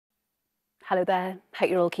Hello there, hope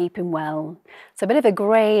you're all keeping well. So a bit of a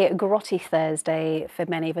grey, grotty Thursday for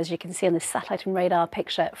many of us. You can see on the satellite and radar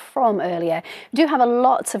picture from earlier. We do have a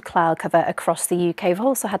lot of cloud cover across the UK. We've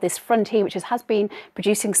also had this front here, which has been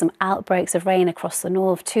producing some outbreaks of rain across the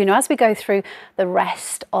north too. Now, as we go through the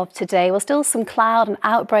rest of today, well, still some cloud and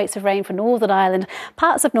outbreaks of rain for Northern Ireland,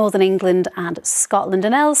 parts of Northern England and Scotland,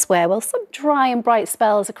 and elsewhere, well, some dry and bright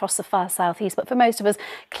spells across the far southeast, but for most of us,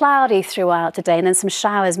 cloudy throughout today, and then some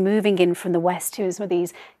showers moving in from the west too. Some of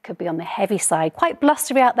these could be on the heavy side. Quite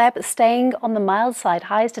blustery out there, but staying on the mild side.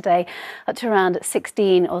 Highs today up to around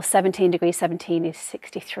 16 or 17 degrees. 17 is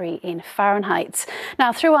 63 in Fahrenheit.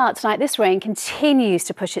 Now, throughout tonight, this rain continues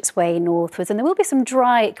to push its way northwards, and there will be some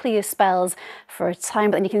dry, clear spells for a time.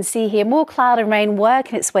 But then you can see here more cloud and rain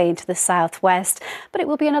working its way into the southwest. But it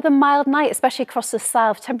will be another mild night, especially across the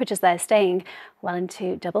south. Temperatures there staying well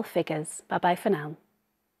into double figures. Bye-bye for now.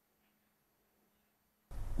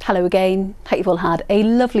 Hello again, hope you've all had a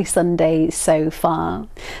lovely Sunday so far.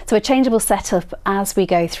 So a changeable setup as we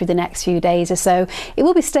go through the next few days or so. It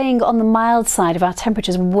will be staying on the mild side of our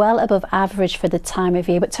temperatures, well above average for the time of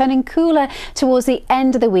year, but turning cooler towards the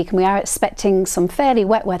end of the week, and we are expecting some fairly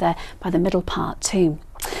wet weather by the middle part too.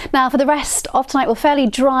 Now, for the rest of tonight, we're fairly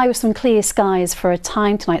dry with some clear skies for a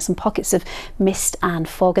time tonight, some pockets of mist and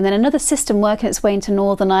fog, and then another system working its way into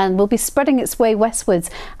Northern Ireland will be spreading its way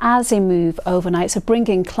westwards as they move overnight, so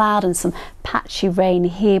bringing cloud and some patchy rain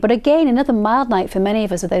here. But again, another mild night for many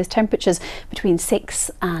of us with those temperatures between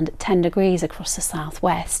 6 and 10 degrees across the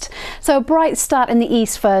southwest. So a bright start in the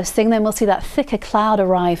east first thing, then we'll see that thicker cloud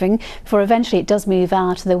arriving before eventually it does move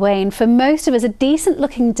out of the way. And for most of us, a decent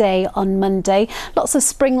looking day on Monday. Lots of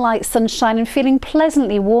spring-like sunshine and feeling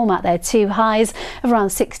pleasantly warm out there too. Highs of around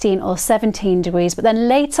 16 or 17 degrees. But then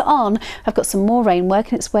later on, I've got some more rain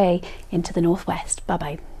working its way into the northwest.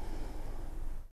 Bye-bye.